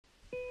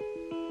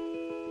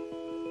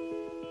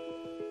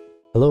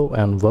Hello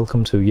and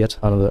welcome to yet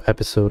another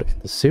episode in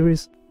this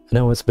series. I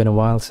know it's been a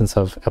while since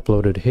I've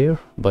uploaded here,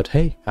 but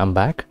hey, I'm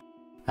back.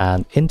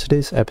 And in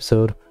today's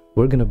episode,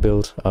 we're going to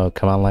build a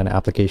command line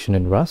application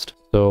in Rust.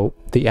 So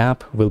the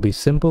app will be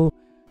simple.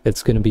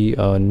 It's going to be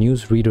a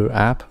newsreader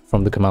app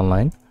from the command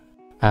line.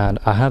 And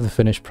I have the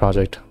finished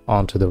project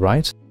on to the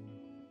right.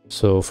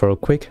 So for a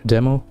quick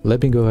demo,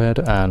 let me go ahead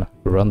and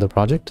run the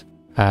project.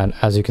 And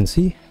as you can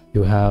see,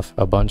 you have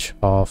a bunch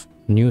of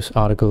news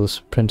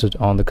articles printed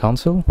on the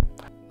console.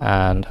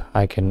 And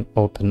I can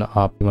open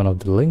up one of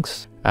the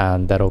links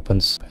and that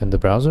opens in the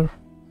browser.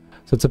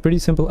 So it's a pretty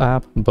simple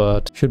app,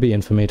 but should be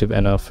informative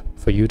enough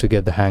for you to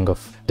get the hang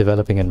of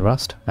developing in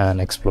Rust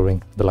and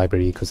exploring the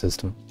library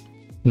ecosystem.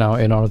 Now,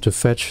 in order to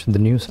fetch the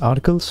news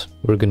articles,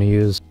 we're going to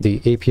use the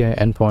API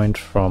endpoint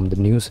from the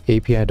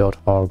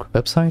newsapi.org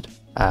website.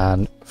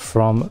 And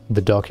from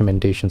the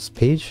documentations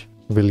page,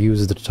 we'll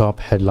use the top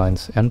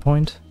headlines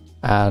endpoint.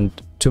 And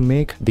to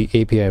make the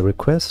API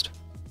request,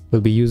 we'll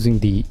be using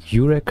the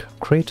urec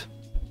crate.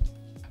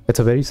 It's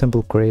a very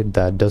simple crate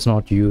that does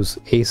not use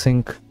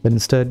async, but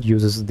instead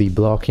uses the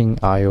blocking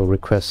IO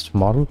request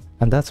model.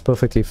 And that's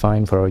perfectly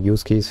fine for our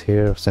use case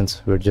here,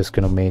 since we're just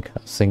going to make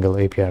a single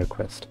API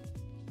request.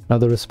 Now,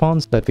 the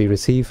response that we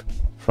receive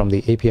from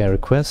the API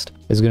request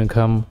is going to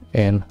come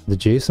in the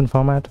JSON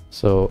format.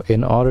 So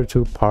in order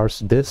to parse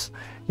this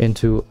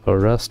into a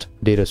Rust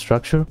data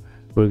structure,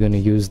 we're going to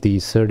use the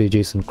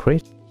serde.json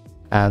crate.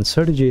 And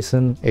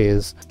serde.json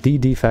is the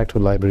de facto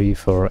library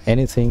for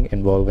anything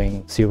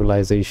involving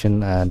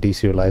serialization and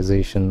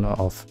deserialization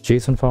of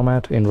JSON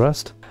format in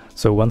Rust.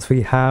 So once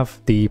we have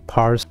the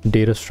parsed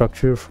data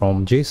structure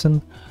from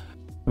JSON,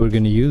 we're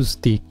going to use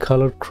the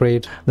color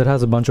crate that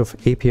has a bunch of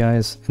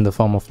APIs in the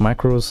form of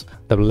macros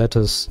that will let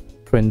us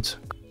print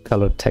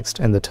colored text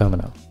in the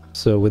terminal.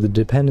 So with the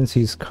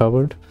dependencies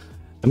covered,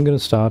 I'm going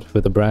to start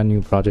with a brand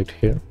new project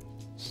here.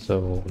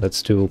 So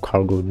let's do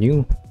cargo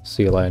new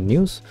CLI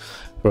news,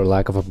 for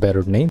lack of a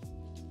better name,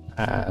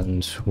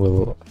 and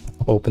we'll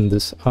open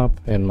this up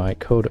in my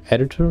code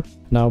editor.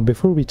 Now,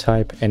 before we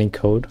type any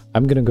code,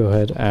 I'm going to go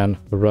ahead and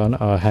run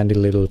a handy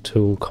little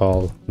tool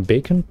called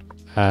Bacon.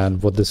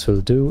 And what this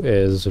will do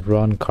is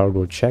run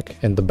cargo check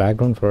in the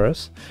background for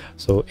us.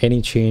 So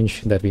any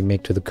change that we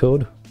make to the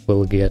code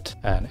will get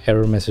an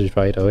error message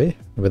right away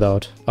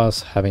without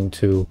us having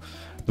to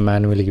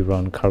manually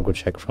run cargo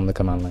check from the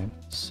command line.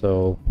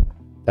 So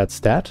that's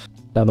that.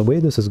 Now, the way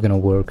this is going to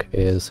work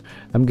is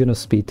I'm going to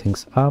speed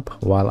things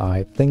up while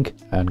I think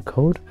and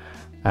code.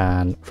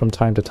 And from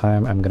time to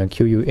time, I'm going to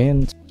cue you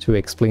in to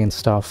explain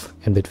stuff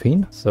in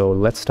between. So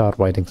let's start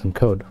writing some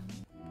code.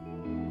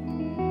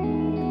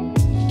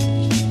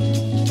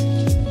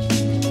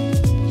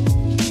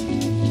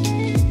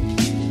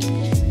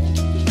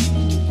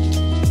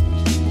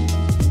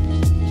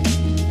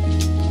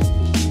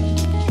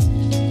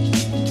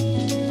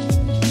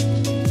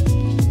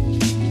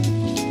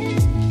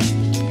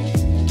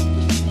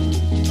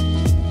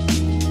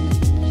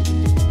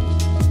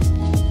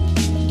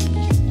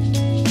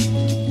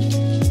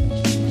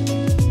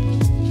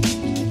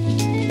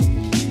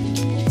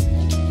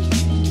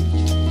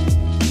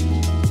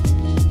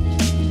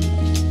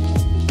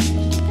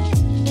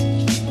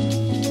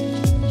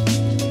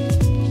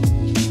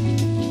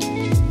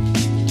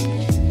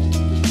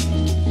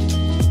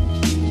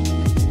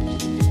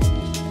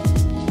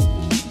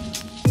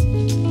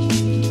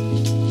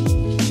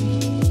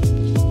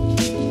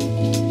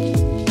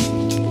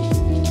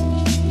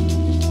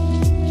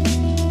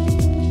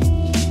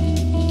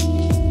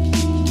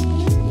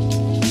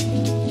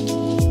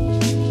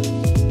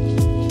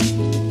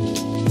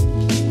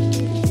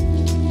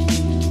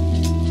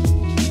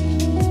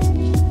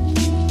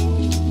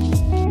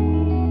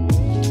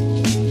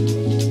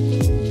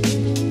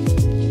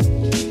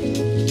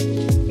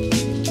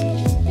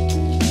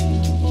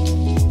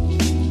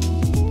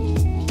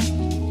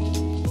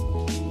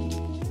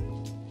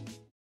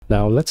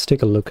 Now let's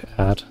take a look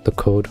at the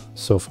code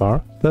so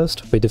far.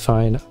 First, we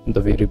define the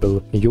variable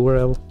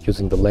URL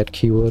using the let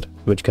keyword,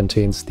 which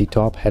contains the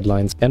top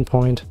headlines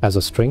endpoint as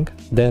a string.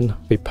 Then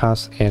we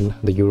pass in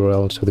the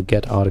URL to the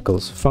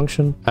getArticles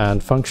function,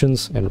 and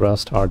functions in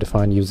Rust are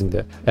defined using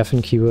the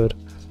fn keyword,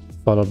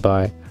 followed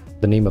by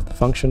the name of the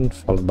function,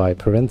 followed by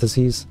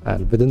parentheses,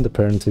 and within the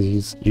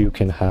parentheses you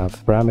can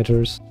have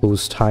parameters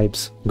whose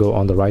types go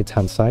on the right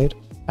hand side.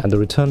 And the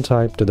return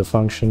type to the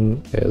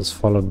function is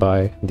followed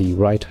by the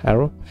right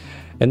arrow.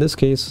 In this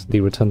case,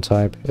 the return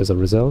type is a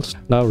result.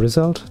 Now,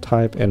 result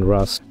type in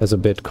Rust is a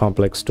bit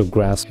complex to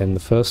grasp in the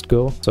first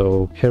go.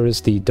 So here is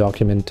the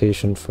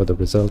documentation for the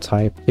result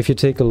type. If you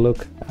take a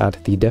look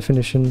at the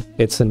definition,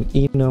 it's an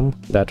enum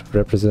that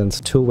represents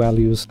two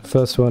values.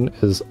 First one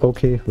is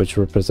OK, which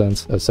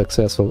represents a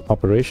successful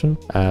operation,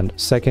 and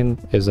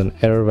second is an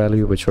error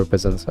value, which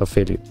represents a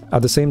failure.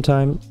 At the same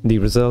time, the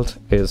result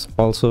is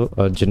also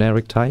a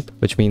generic type,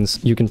 which means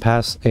you can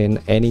pass in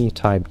any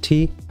type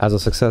T as a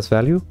success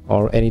value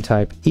or any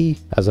type E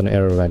as an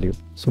error value.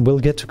 So we'll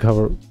get to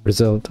cover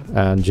result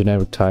and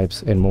generic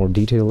types in more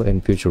detail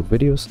in future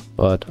videos,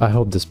 but I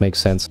hope this makes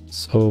sense.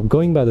 So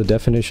going by the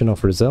definition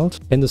of result,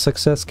 in the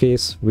success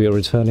case, we are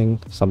returning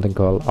something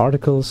called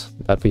articles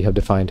that we have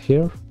defined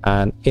here.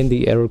 And in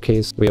the error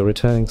case, we are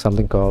returning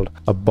something called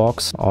a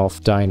box of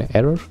dyn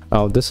error.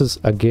 Now, this is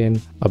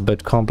again a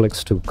bit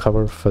complex to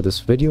cover for this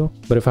video,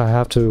 but if I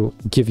have to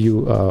give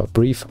you a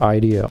brief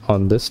idea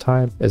on this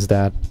type, is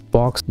that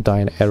box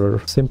dyn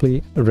error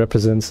simply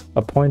represents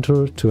a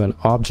pointer to an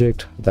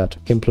object that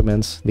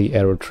implements the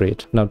error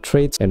trait. Now,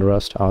 traits in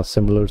Rust are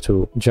similar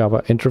to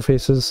Java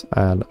interfaces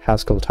and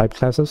Haskell type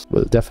classes.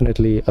 Well,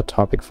 definitely a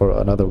topic for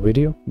another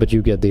video, but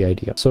you get the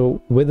idea.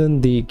 So within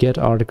the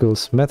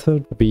getArticles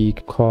method, we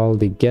call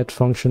the get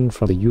function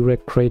from the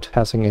urec crate,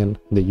 passing in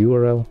the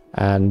URL,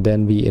 and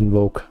then we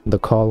invoke the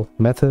call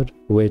method,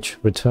 which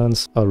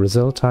returns a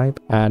result type.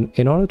 And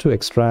in order to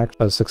extract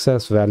a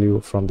success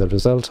value from the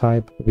result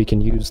type, we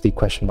can use the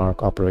question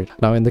mark operator.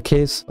 Now, in the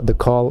case the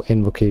call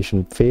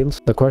invocation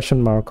fails, the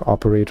question mark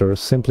operator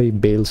simply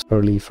bails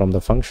early from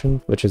the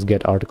function, which is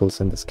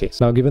getArticles in this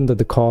case. Now, given that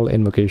the call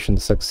invocation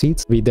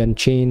succeeds, we then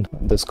chain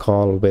this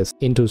call with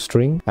into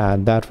string,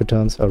 and that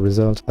returns a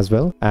result as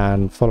well,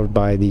 and followed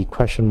by the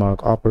question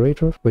mark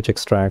operator, which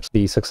extracts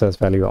the success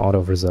value out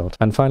of result.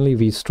 And finally,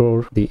 we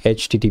store the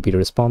HTTP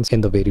response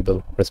in the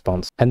variable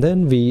response. And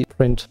then we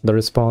print the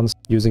response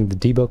using the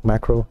debug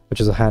macro,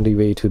 which is a handy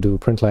way to do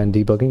print line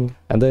debugging.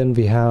 And then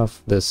we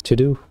have this to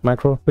do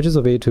macro, which is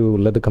a way to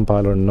let the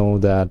compiler know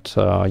that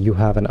you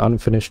have an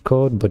unfinished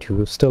code, but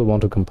you still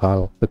want to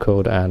compile the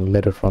code and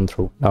let it run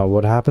through. Now,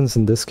 what happens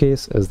in this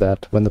case is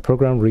that when the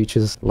program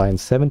reaches line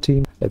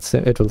 17,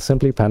 it will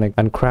simply panic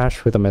and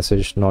crash with a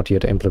message not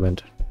yet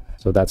implemented.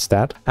 So that's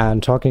that.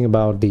 And talking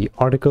about the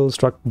article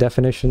struct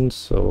definitions,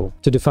 so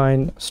to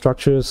define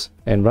structures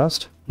in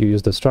Rust, you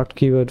use the struct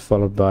keyword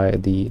followed by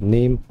the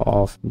name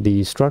of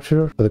the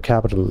structure with a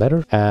capital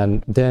letter,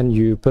 and then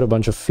you put a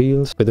bunch of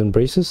fields within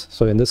braces.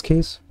 So in this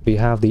case, we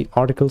have the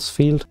articles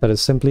field that is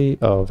simply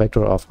a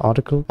vector of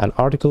article, and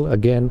article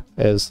again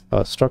is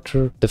a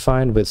structure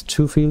defined with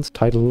two fields,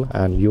 title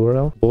and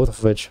URL, both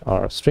of which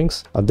are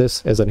strings.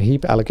 This is a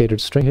heap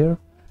allocated string here.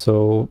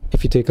 So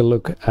if you take a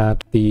look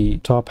at the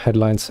top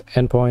headlines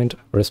endpoint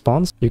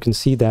response, you can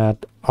see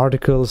that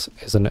articles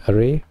is an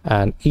array,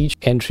 and each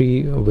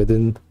entry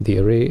within the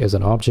array is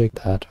an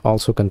object that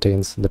also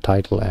contains the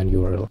title and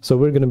URL. So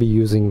we're going to be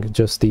using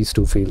just these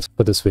two fields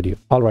for this video.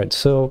 All right,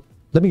 so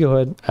let me go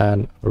ahead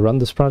and run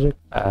this project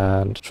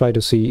and try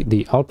to see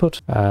the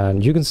output.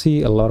 And you can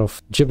see a lot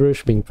of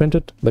gibberish being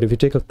printed, but if you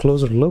take a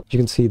closer look, you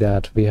can see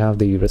that we have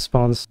the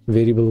response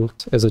variable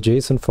as a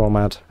JSON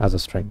format as a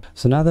string.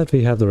 So now that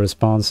we have the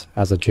response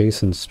as a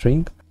JSON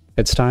string,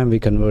 it's time we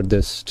convert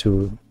this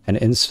to an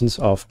instance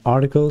of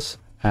articles.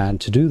 And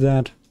to do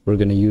that, we're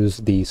going to use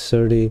the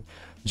Serde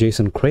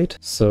JSON crate.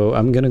 So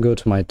I'm going to go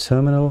to my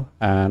terminal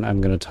and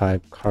I'm going to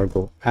type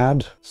cargo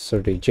add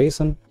Serde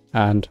JSON.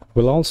 And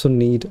we'll also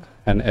need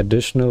an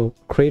additional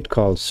crate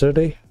called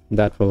Serde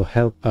that will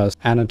help us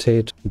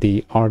annotate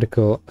the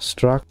article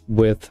struct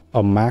with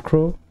a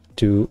macro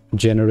to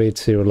generate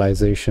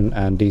serialization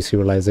and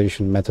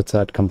deserialization methods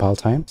at compile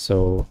time.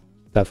 So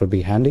that would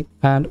be handy.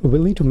 And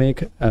we'll need to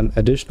make an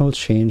additional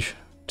change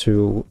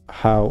to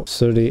how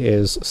Serde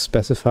is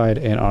specified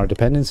in our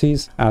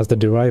dependencies, as the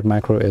derive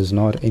macro is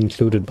not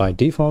included by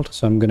default.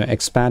 So I'm going to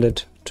expand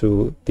it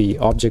to the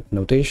object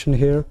notation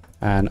here,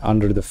 and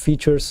under the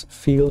features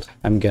field,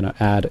 I'm going to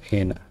add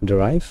in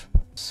derive.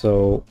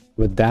 So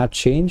with that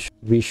change,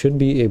 we should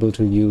be able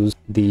to use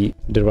the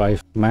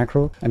derive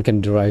macro and can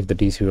derive the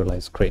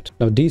deserialized crate.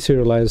 Now,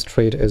 deserialized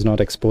trait is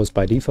not exposed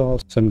by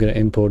default, so I'm going to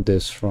import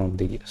this from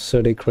the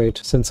Serde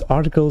crate. Since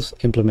articles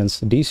implements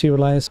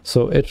deserialize,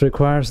 so it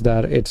requires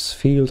that its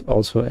field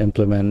also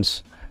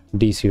implements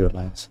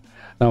deserialize.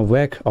 Now,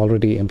 vec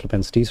already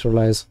implements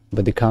deserialize,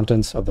 but the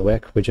contents of the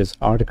vec, which is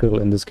article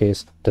in this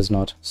case, does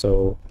not.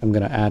 So I'm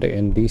going to add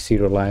in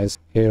deserialize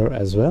here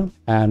as well.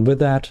 And with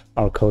that,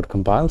 our code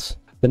compiles.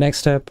 The next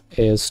step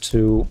is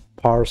to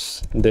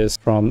parse this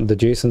from the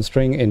JSON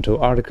string into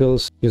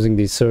articles using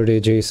the Serde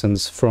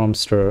JSON's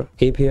fromster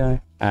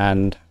API.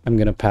 And I'm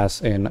going to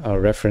pass in a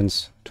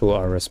reference to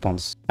our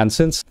response. And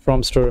since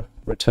fromster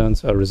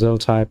returns a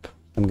result type,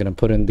 I'm going to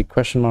put in the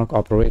question mark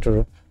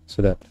operator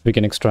so that we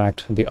can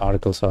extract the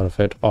articles out of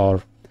it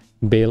or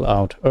bail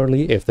out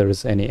early if there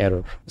is any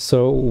error.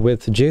 So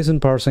with JSON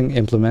parsing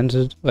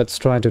implemented, let's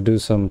try to do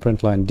some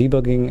print line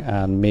debugging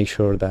and make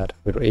sure that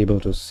we're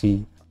able to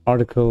see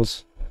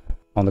articles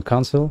on the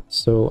console.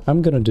 So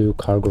I'm going to do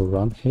cargo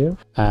run here,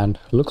 and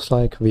looks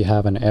like we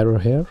have an error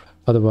here.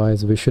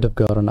 Otherwise, we should have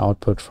got an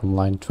output from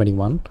line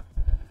 21.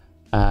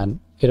 And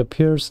it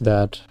appears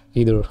that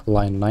either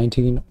line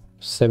 19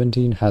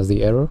 17 has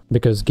the error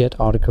because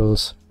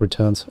getArticles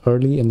returns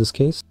early in this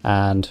case.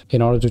 And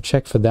in order to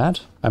check for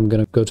that, I'm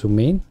going to go to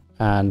main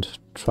and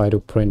try to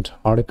print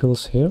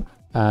articles here.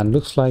 And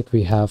looks like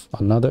we have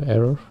another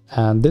error,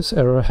 and this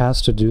error has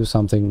to do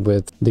something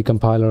with the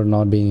compiler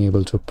not being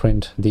able to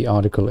print the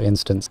article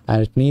instance,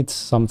 and it needs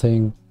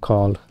something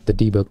called the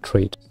debug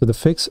trait. So the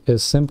fix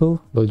is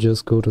simple. We'll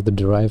just go to the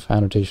derive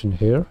annotation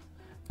here,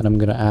 and I'm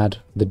going to add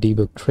the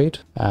debug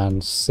trait,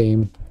 and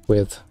same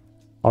with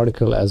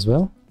article as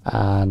well,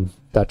 and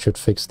that should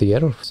fix the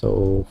error.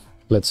 So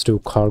let's do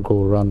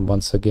cargo run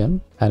once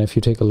again, and if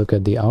you take a look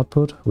at the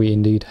output, we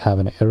indeed have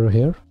an error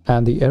here,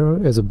 and the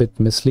error is a bit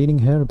misleading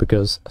here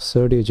because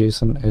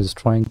Serde.json is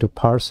trying to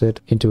parse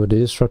it into a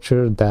data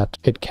structure that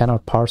it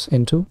cannot parse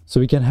into. So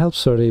we can help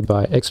Serde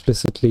by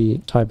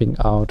explicitly typing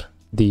out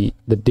the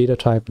data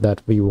type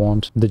that we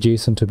want the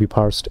JSON to be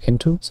parsed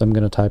into. So I'm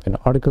going to type in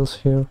articles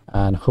here,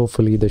 and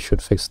hopefully this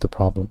should fix the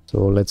problem. So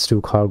let's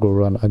do cargo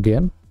run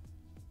again.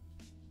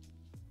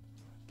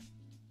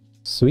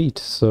 Sweet.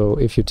 So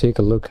if you take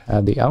a look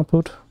at the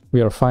output, we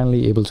are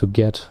finally able to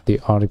get the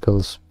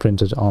articles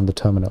printed on the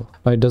terminal.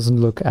 Now, it doesn't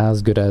look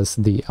as good as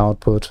the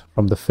output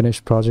from the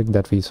finished project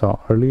that we saw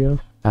earlier,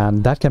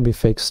 and that can be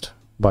fixed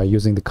by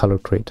using the color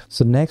crate.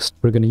 So next,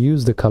 we're going to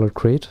use the color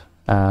crate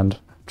and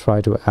try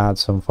to add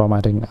some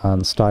formatting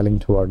and styling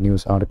to our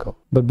news article.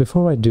 But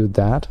before I do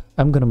that,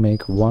 I'm going to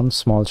make one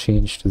small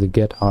change to the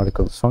get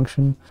articles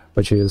function,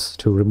 which is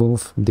to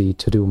remove the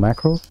to-do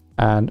macro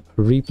and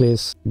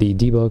replace the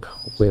debug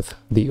with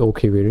the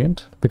OK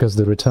variant, because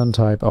the return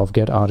type of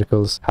get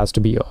articles has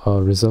to be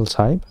a result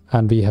type,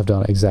 and we have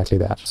done exactly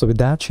that. So with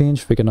that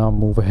change, we can now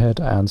move ahead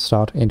and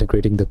start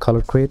integrating the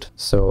color crate.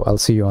 So I'll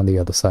see you on the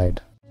other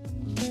side.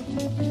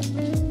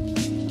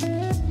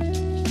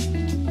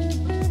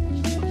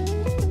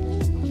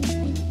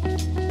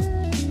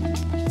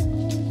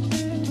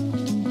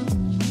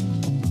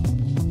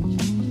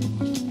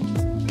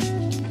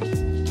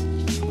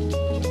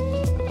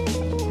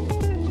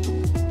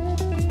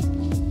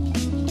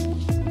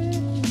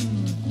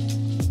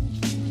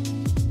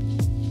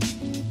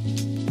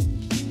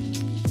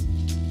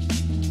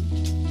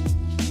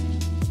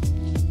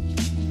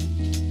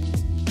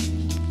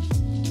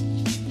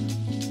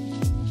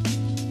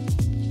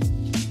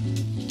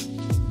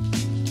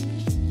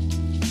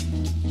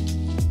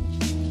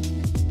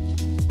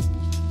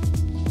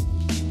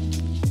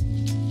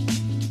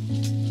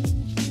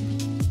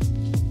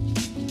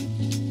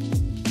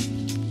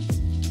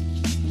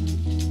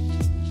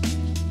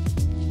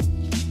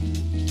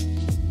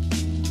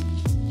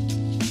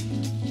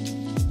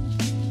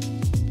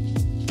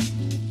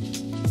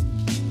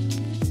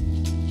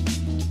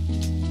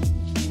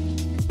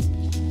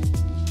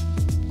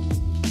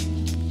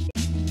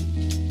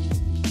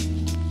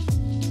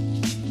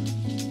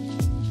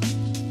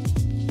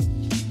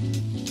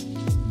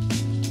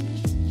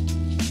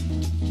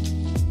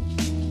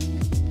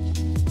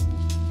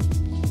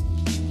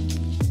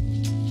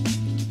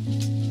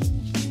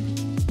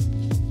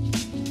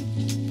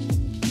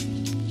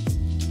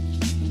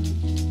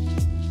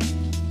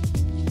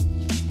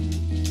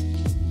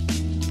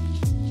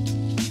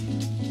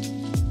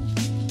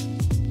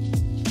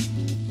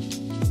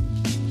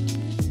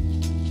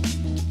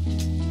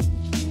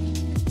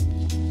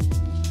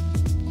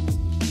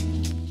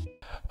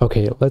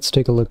 Okay, let's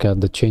take a look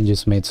at the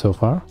changes made so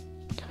far.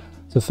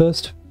 So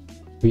first,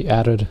 we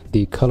added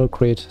the color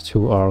crate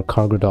to our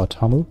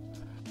cargo.toml,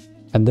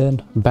 and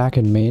then back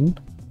in main,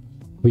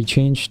 we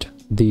changed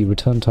the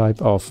return type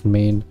of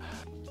main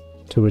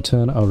to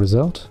return a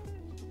result,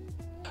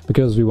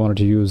 because we wanted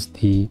to use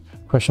the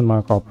question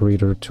mark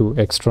operator to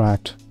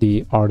extract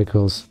the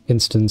articles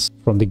instance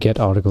from the get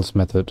articles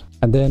method.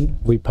 And then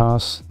we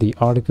pass the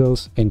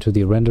articles into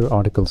the render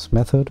articles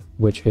method,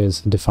 which is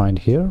defined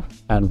here,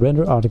 and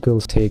render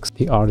articles takes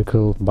the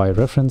article by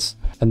reference,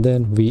 and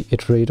then we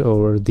iterate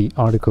over the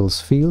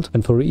articles field,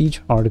 and for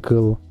each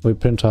article we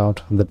print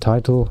out the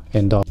title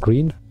in dark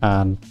green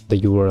and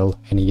the URL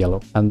in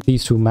yellow. And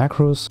these two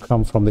macros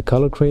come from the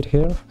color crate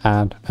here,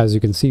 and as you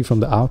can see from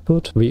the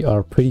output, we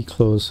are pretty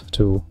close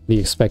to the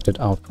expected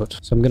output.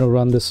 So I'm going to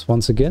run this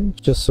once again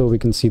just so we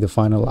can see the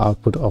final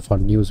output of our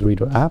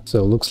newsreader app. So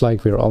it looks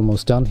like we're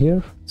almost done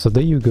here. So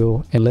there you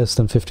go. In less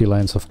than 50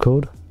 lines of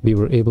code, we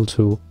were able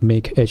to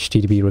make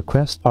HTTP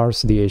requests,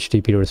 parse the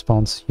HTTP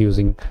response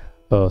using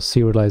a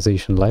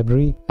serialization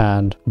library,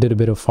 and did a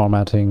bit of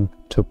formatting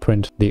to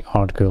print the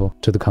article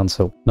to the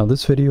console. Now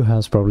this video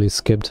has probably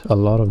skipped a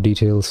lot of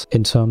details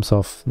in terms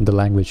of the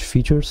language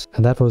features,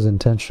 and that was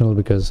intentional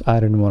because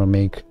I didn't want to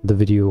make the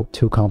video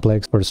too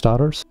complex for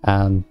starters,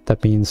 and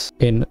that means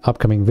in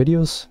upcoming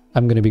videos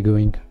I'm going to be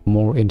going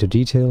more into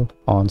detail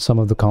on some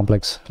of the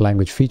complex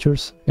language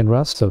features in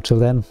Rust. So till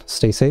then,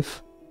 stay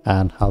safe,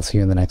 and I'll see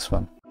you in the next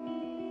one.